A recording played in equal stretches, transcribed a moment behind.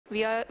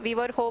We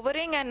were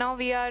hovering, and now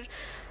we are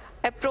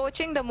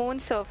approaching the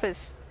moon's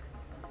surface.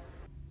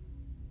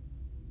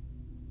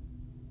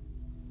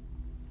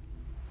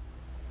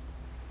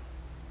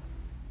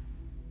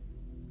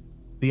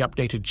 The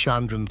updated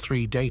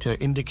Chandran-3 data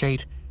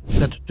indicate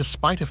that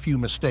despite a few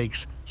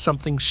mistakes,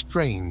 something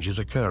strange is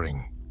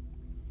occurring.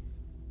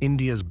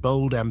 India's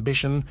bold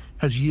ambition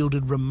has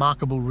yielded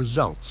remarkable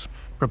results,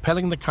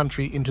 propelling the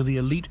country into the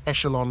elite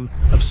echelon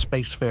of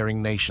spacefaring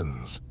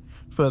nations.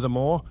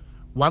 Furthermore,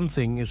 one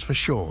thing is for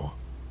sure: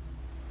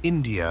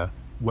 India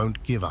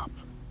won't give up.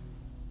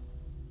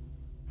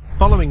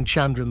 Following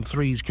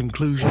Chandran-3's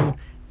conclusion,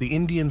 the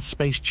Indian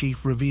space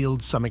chief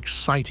revealed some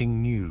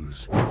exciting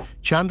news.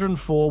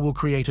 Chandrayaan-4 will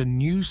create a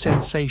new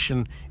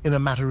sensation in a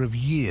matter of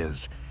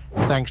years,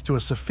 thanks to a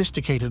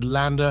sophisticated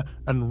lander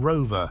and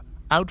rover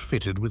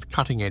outfitted with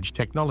cutting-edge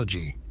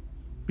technology.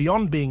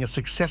 Beyond being a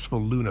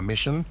successful lunar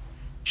mission,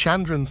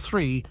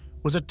 Chandrayaan-3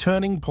 was a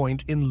turning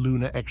point in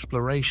lunar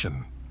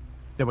exploration.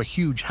 There were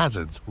huge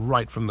hazards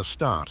right from the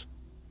start.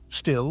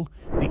 Still,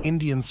 the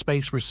Indian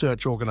Space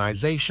Research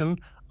Organization,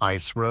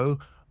 ISRO,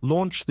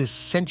 launched this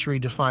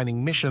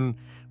century-defining mission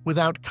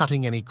without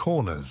cutting any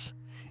corners.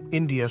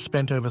 India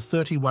spent over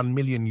 31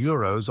 million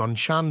euros on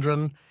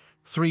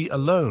Chandrayaan-3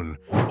 alone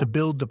to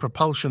build the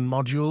propulsion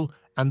module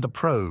and the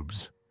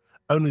probes.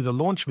 Only the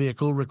launch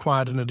vehicle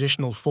required an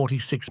additional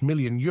 46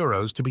 million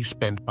euros to be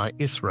spent by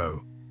ISRO.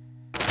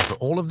 For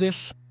all of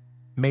this,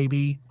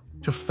 maybe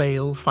to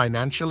fail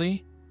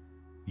financially?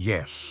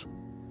 Yes.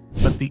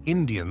 But the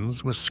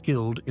Indians were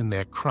skilled in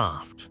their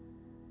craft.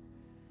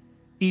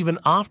 Even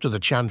after the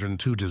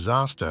Chandrayaan-2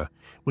 disaster,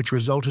 which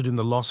resulted in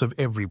the loss of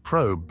every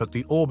probe but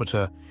the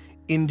orbiter,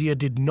 India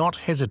did not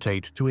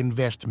hesitate to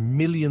invest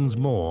millions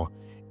more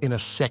in a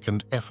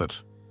second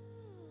effort.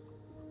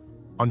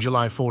 On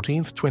July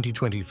 14,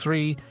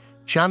 2023,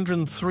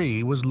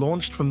 Chandrayaan-3 was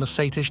launched from the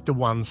Satish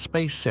Dhawan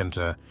Space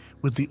Center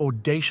with the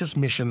audacious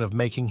mission of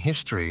making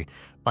history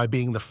by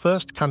being the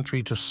first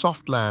country to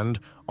soft land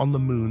on the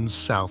moon's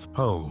south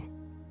pole.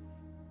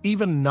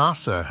 Even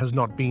NASA has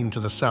not been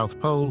to the South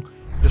Pole,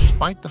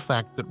 despite the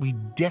fact that we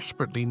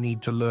desperately need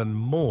to learn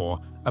more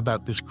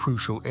about this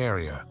crucial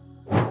area.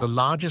 The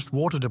largest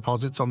water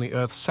deposits on the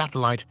Earth's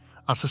satellite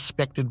are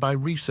suspected by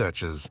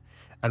researchers,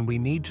 and we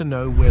need to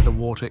know where the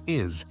water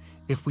is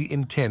if we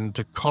intend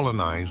to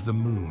colonize the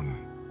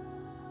moon.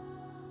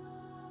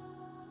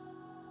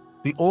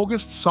 The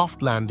August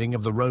soft landing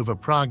of the rover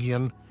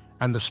Pragyan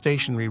and the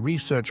stationary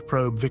research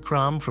probe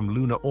Vikram from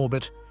lunar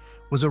orbit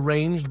was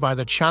arranged by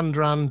the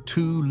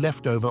Chandrayaan-2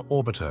 leftover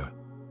orbiter.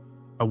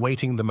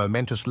 Awaiting the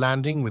momentous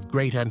landing with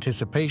great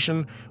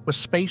anticipation were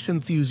space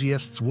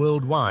enthusiasts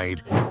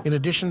worldwide, in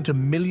addition to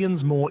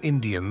millions more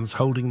Indians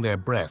holding their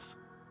breath.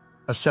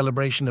 A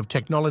celebration of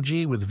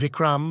technology with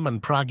Vikram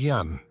and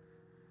Pragyan.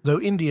 Though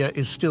India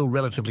is still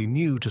relatively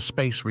new to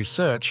space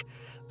research,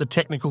 the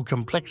technical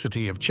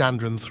complexity of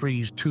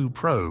Chandrayaan-3's 2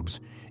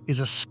 probes is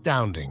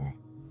astounding.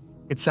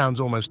 It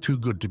sounds almost too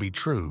good to be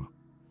true.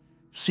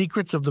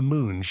 Secrets of the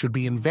moon should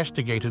be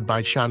investigated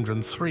by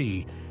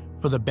Chandrayaan-3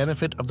 for the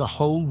benefit of the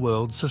whole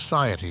world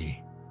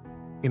society.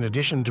 In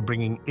addition to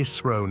bringing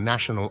ISRO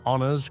national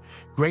honors,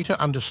 greater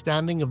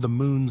understanding of the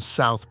moon's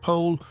south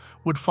pole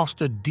would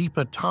foster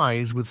deeper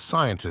ties with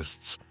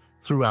scientists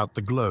throughout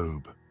the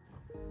globe.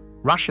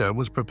 Russia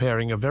was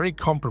preparing a very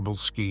comparable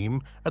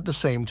scheme at the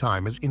same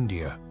time as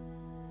India.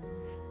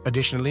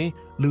 Additionally,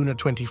 Lunar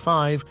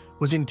 25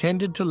 was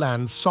intended to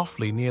land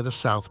softly near the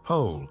South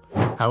Pole.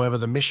 However,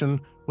 the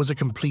mission was a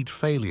complete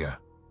failure.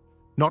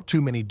 Not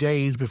too many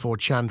days before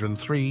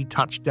Chandrayaan-3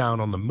 touched down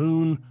on the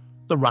moon,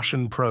 the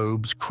Russian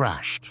probes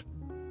crashed.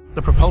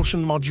 The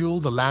propulsion module,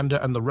 the lander,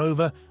 and the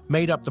rover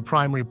made up the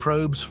primary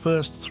probe's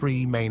first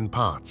 3 main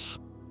parts.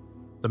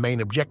 The main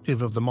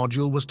objective of the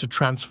module was to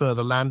transfer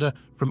the lander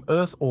from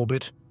Earth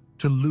orbit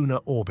to lunar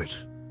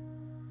orbit.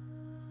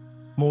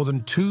 More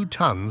than 2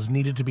 tons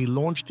needed to be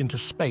launched into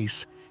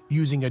space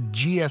using a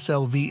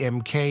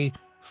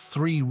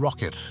GSLV-Mk-3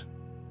 rocket.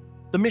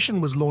 The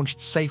mission was launched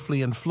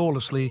safely and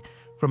flawlessly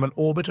from an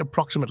orbit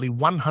approximately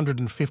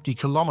 150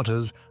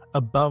 kilometers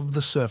above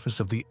the surface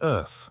of the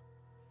Earth.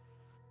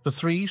 The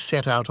 3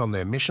 set out on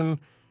their mission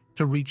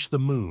to reach the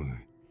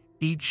moon,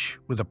 each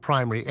with a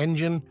primary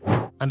engine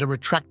and a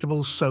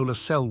retractable solar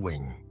cell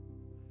wing.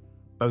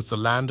 Both the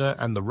lander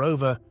and the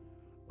rover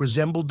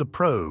resembled the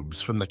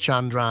probes from the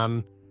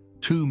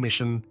Chandrayaan-2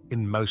 mission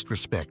in most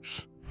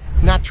respects.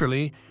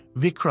 Naturally,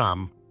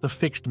 Vikram, the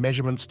fixed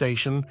measurement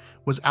station,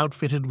 was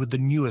outfitted with the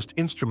newest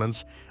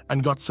instruments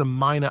and got some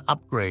minor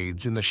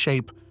upgrades in the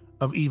shape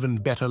of even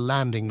better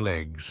landing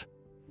legs.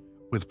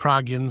 With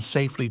Pragyan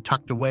safely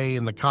tucked away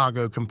in the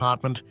cargo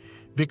compartment,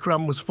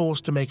 Vikram was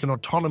forced to make an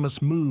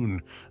autonomous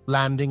moon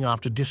landing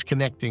after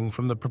disconnecting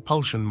from the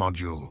propulsion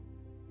module.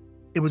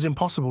 It was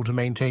impossible to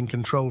maintain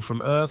control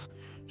from Earth,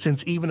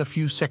 since even a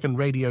few-second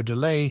radio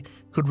delay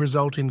could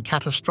result in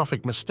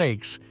catastrophic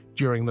mistakes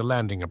during the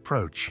landing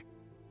approach.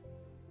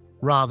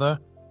 Rather,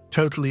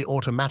 totally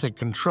automatic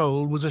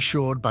control was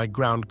assured by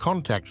ground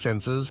contact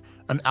sensors,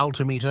 an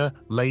altimeter,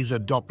 laser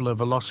Doppler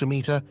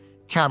velocimeter,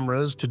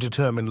 cameras to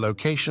determine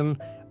location,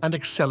 and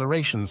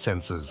acceleration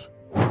sensors.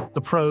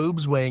 The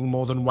probes, weighing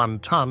more than 1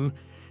 ton,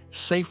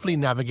 safely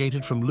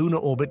navigated from lunar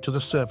orbit to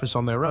the surface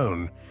on their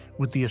own,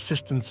 with the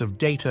assistance of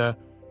data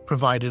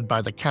provided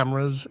by the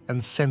cameras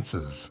and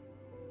sensors.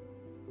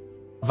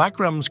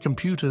 Vikram's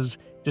computers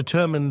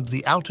determined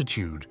the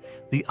altitude,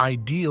 the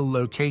ideal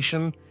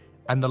location,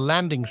 and the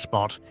landing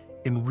spot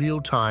in real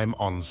time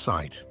on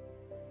site.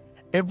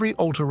 Every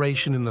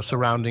alteration in the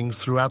surroundings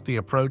throughout the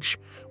approach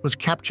was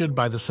captured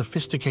by the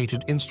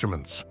sophisticated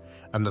instruments,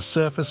 and the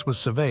surface was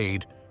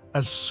surveyed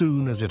as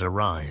soon as it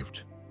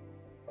arrived.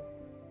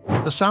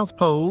 The South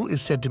Pole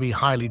is said to be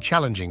highly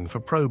challenging for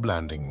probe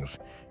landings.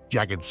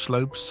 Jagged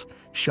slopes,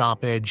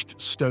 sharp-edged,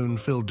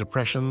 stone-filled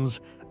depressions,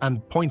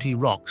 and pointy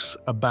rocks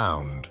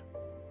abound.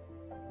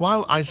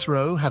 While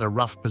ISRO had a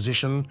rough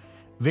position,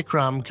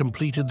 Vikram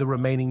completed the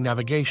remaining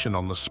navigation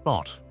on the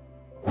spot.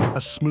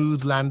 A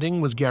smooth landing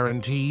was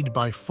guaranteed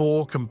by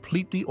 4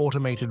 completely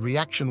automated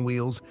reaction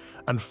wheels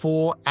and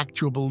 4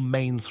 actuable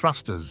main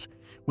thrusters,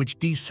 which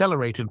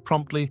decelerated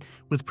promptly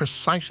with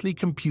precisely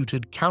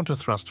computed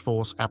counter-thrust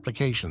force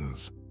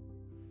applications.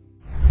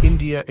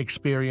 India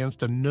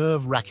experienced a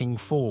nerve-wracking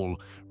fall,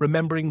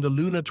 remembering the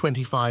Lunar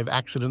 25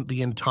 accident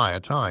the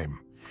entire time.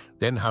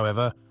 Then,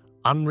 however,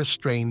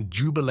 unrestrained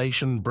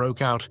jubilation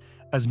broke out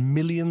as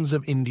millions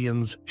of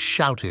Indians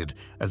shouted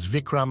as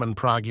Vikram and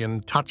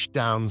Pragyan touched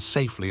down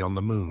safely on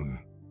the moon.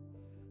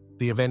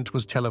 The event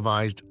was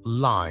televised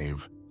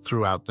live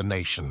throughout the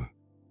nation.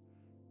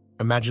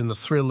 Imagine the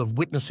thrill of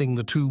witnessing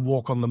the two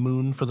walk on the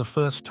moon for the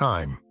first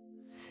time.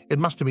 It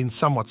must have been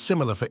somewhat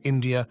similar for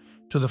India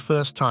to the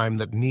first time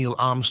that Neil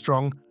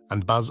Armstrong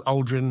and Buzz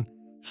Aldrin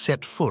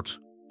set foot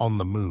on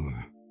the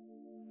moon.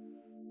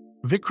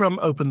 Vikram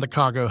opened the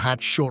cargo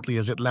hatch shortly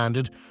as it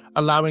landed,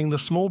 allowing the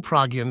small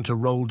Pragyan to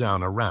roll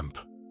down a ramp.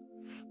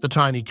 The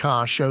tiny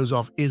car shows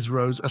off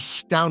ISRO's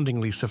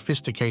astoundingly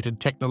sophisticated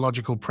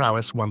technological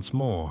prowess once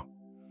more.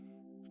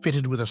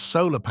 Fitted with a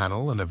solar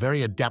panel and a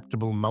very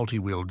adaptable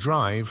multi-wheel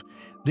drive,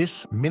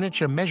 this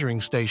miniature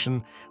measuring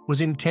station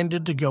was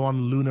intended to go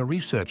on lunar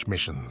research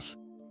missions.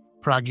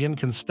 Pragyan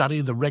can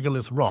study the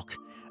regolith rock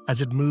as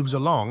it moves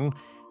along,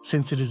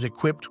 since it is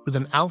equipped with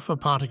an alpha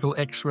particle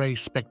X-ray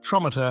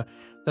spectrometer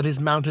that is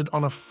mounted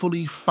on a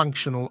fully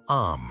functional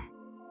arm.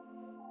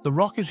 The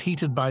rock is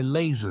heated by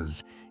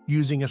lasers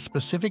using a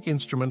specific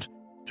instrument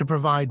to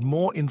provide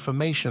more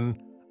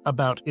information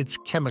about its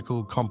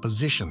chemical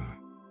composition.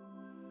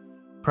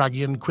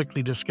 Pragyan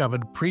quickly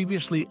discovered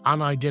previously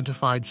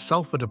unidentified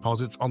sulfur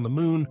deposits on the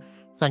moon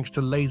thanks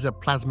to laser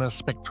plasma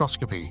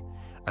spectroscopy,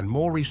 and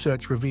more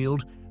research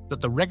revealed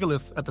that the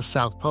regolith at the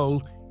South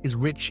Pole is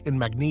rich in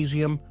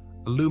magnesium,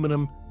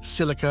 aluminum,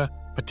 silica,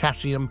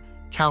 potassium,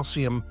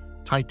 calcium,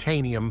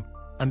 titanium,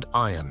 and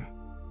iron.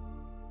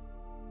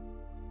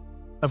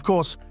 Of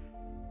course,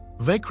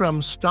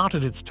 Vikram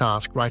started its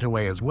task right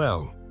away as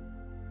well.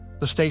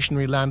 The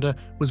stationary lander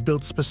was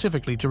built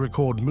specifically to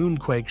record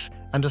moonquakes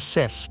and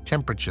assess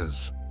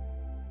temperatures.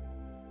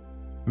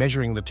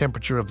 Measuring the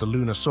temperature of the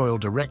lunar soil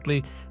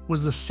directly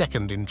was the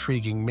second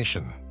intriguing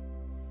mission.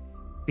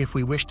 If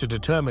we wish to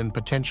determine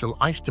potential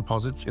ice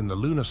deposits in the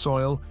lunar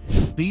soil,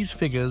 these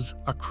figures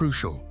are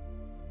crucial.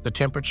 The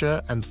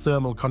temperature and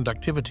thermal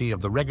conductivity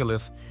of the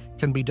regolith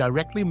can be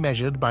directly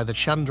measured by the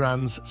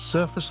Chandran's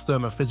surface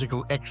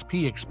thermophysical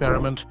XP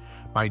experiment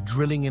by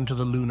drilling into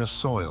the lunar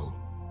soil.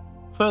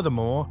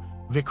 Furthermore,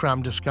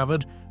 Vikram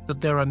discovered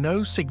that there are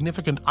no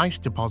significant ice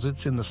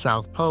deposits in the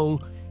South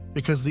Pole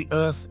because the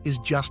Earth is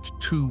just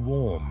too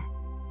warm.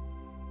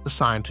 The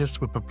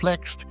scientists were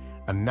perplexed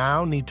and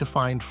now need to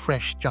find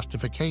fresh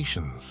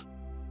justifications.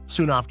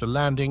 Soon after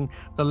landing,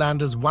 the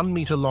lander's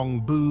 1-meter-long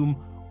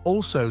boom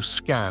also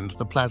scanned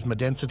the plasma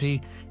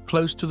density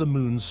close to the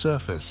moon's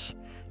surface,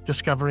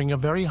 discovering a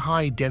very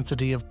high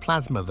density of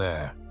plasma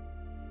there.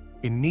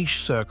 In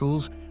niche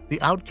circles,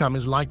 the outcome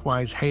is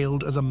likewise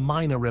hailed as a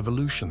minor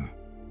revolution.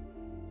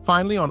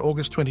 Finally, on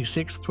August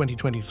 26,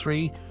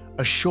 2023,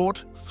 a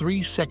short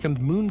 3-second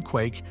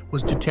moonquake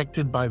was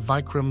detected by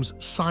Vikram's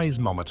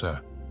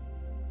seismometer.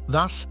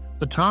 Thus,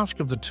 the task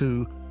of the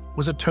two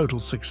was a total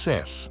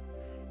success.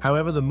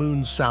 However, the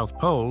moon's south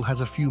pole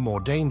has a few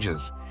more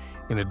dangers.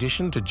 In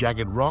addition to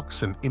jagged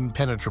rocks and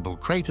impenetrable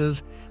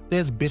craters,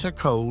 there's bitter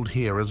cold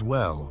here as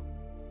well.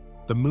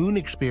 The moon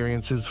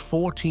experiences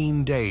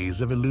 14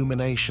 days of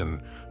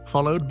illumination,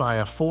 followed by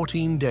a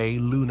 14-day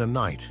lunar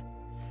night.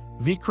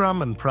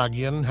 Vikram and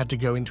Pragyan had to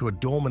go into a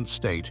dormant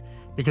state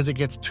because it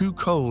gets too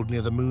cold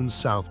near the moon's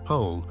south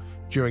pole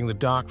during the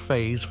dark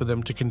phase for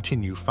them to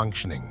continue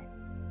functioning.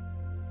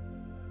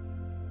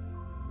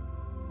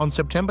 On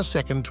September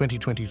 2,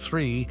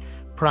 2023,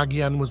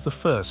 Pragyan was the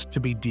first to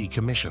be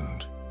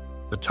decommissioned.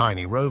 The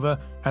tiny rover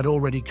had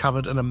already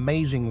covered an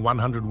amazing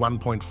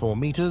 101.4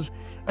 meters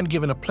and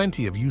given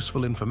plenty of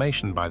useful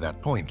information by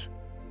that point.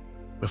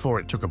 Before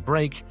it took a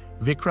break,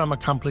 Vikram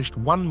accomplished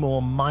one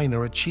more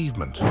minor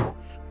achievement.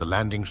 The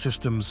landing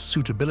system's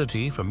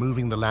suitability for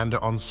moving the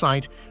lander on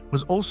site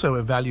was also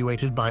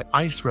evaluated by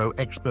ISRO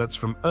experts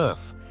from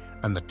Earth,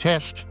 and the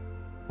test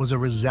was a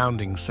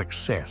resounding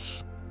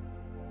success.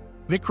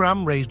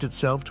 Vikram raised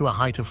itself to a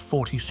height of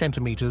 40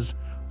 centimeters,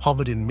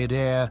 hovered in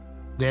mid-air,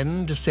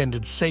 then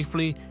descended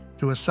safely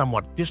to a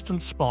somewhat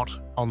distant spot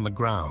on the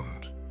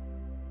ground.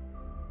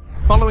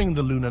 Following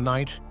the lunar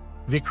night,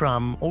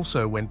 Vikram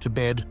also went to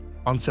bed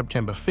on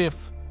September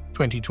 5th,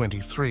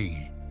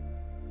 2023.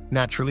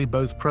 Naturally,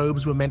 both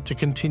probes were meant to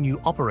continue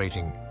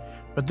operating,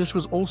 but this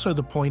was also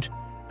the point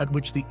at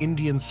which the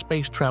Indian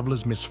space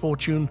travelers'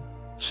 misfortune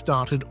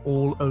started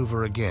all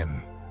over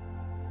again.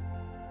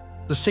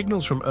 The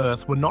signals from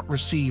Earth were not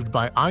received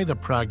by either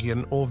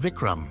Pragyan or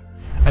Vikram,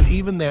 and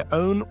even their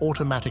own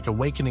automatic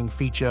awakening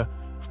feature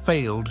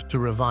failed to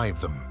revive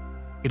them.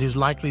 It is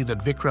likely that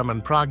Vikram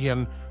and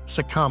Pragyan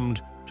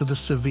succumbed to the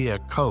severe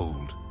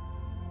cold.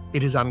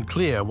 It is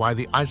unclear why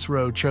the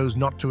ISRO chose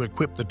not to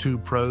equip the two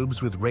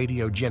probes with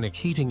radiogenic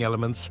heating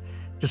elements,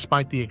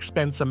 despite the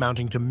expense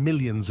amounting to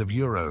millions of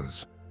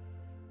euros.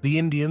 The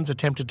Indians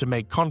attempted to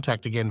make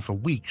contact again for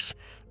weeks,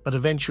 but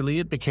eventually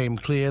it became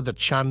clear that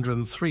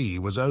Chandrayaan-3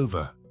 was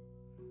over.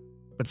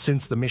 But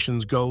since the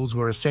mission's goals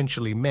were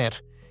essentially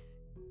met,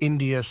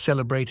 India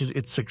celebrated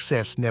its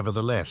success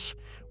nevertheless,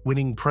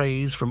 winning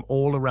praise from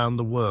all around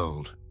the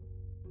world.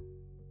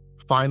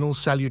 Final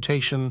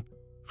salutation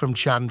from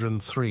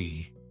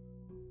Chandrayaan-3.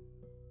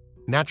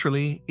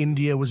 Naturally,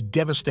 India was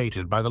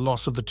devastated by the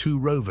loss of the two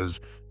rovers,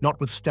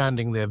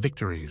 notwithstanding their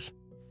victories.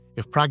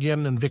 If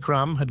Pragyan and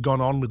Vikram had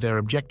gone on with their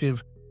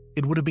objective,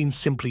 it would have been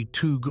simply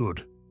too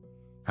good.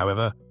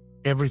 However,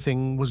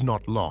 everything was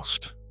not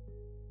lost.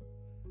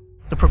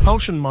 The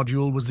propulsion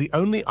module was the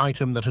only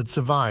item that had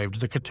survived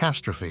the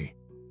catastrophe.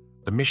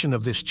 The mission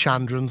of this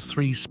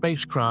Chandrayaan-3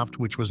 spacecraft,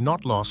 which was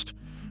not lost,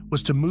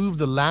 was to move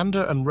the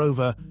lander and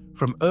rover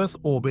from Earth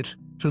orbit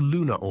to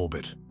lunar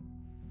orbit.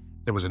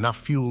 There was enough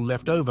fuel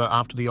left over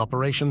after the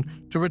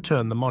operation to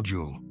return the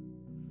module.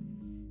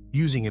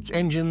 Using its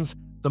engines,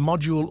 the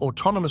module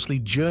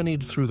autonomously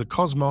journeyed through the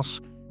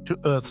cosmos to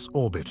Earth's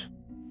orbit.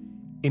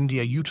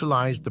 India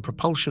utilized the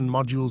propulsion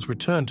module's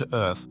return to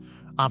Earth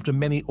after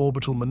many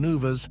orbital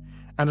maneuvers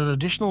and an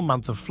additional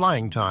month of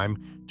flying time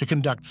to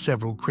conduct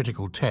several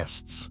critical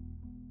tests.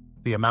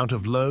 The amount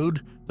of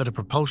load that a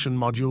propulsion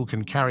module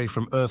can carry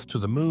from Earth to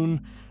the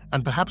Moon,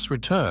 and perhaps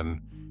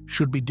return,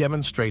 should be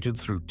demonstrated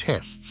through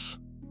tests.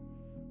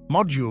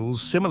 Modules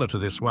similar to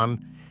this one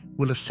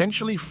will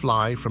essentially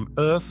fly from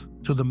Earth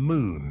to the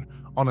Moon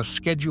on a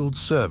scheduled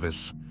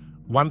service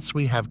once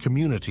we have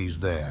communities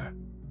there.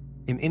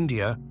 In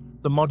India,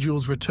 the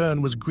module's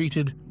return was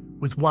greeted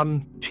with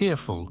one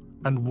tearful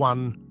and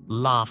one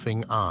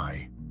laughing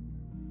eye.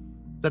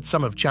 That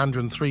some of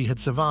Chandrayaan-3 had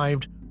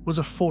survived was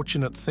a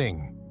fortunate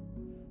thing.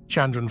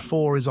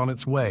 Chandrayaan-4 is on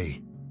its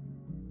way.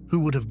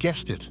 Who would have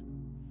guessed it?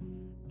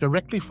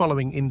 Directly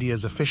following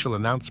India's official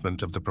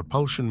announcement of the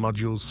propulsion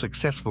module's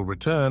successful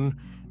return,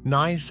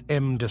 Nais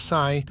M.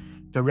 Desai,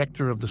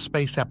 director of the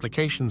Space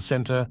Applications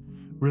Center,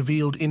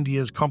 revealed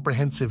India's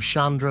comprehensive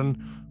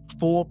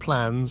Chandrayaan-4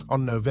 plans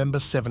on November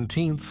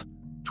 17,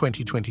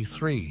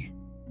 2023.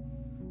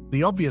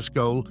 The obvious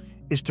goal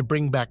is to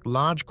bring back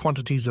large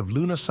quantities of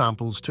lunar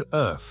samples to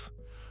Earth.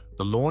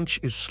 The launch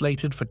is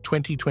slated for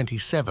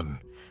 2027,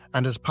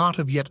 and as part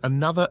of yet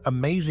another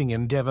amazing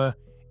endeavor,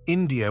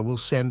 India will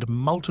send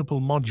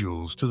multiple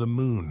modules to the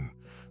Moon.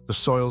 The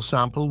soil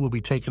sample will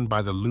be taken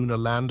by the lunar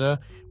lander,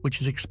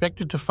 which is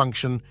expected to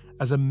function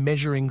as a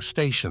measuring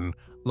station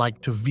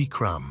like to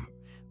Vikram.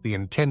 The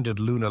intended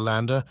lunar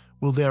lander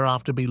will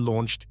thereafter be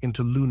launched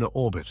into lunar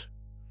orbit.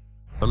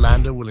 The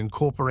lander will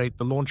incorporate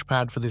the launch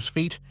pad for this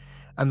feat,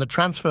 and the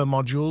transfer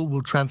module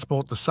will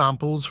transport the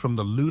samples from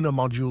the lunar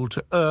module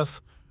to Earth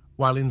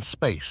while in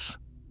space.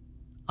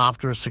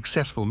 After a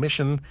successful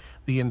mission,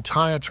 the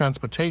entire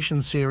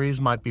transportation series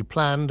might be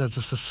planned as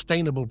a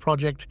sustainable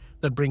project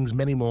that brings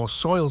many more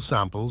soil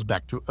samples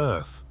back to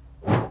Earth.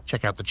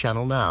 Check out the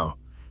channel now.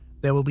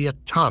 There will be a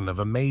ton of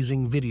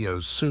amazing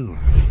videos soon.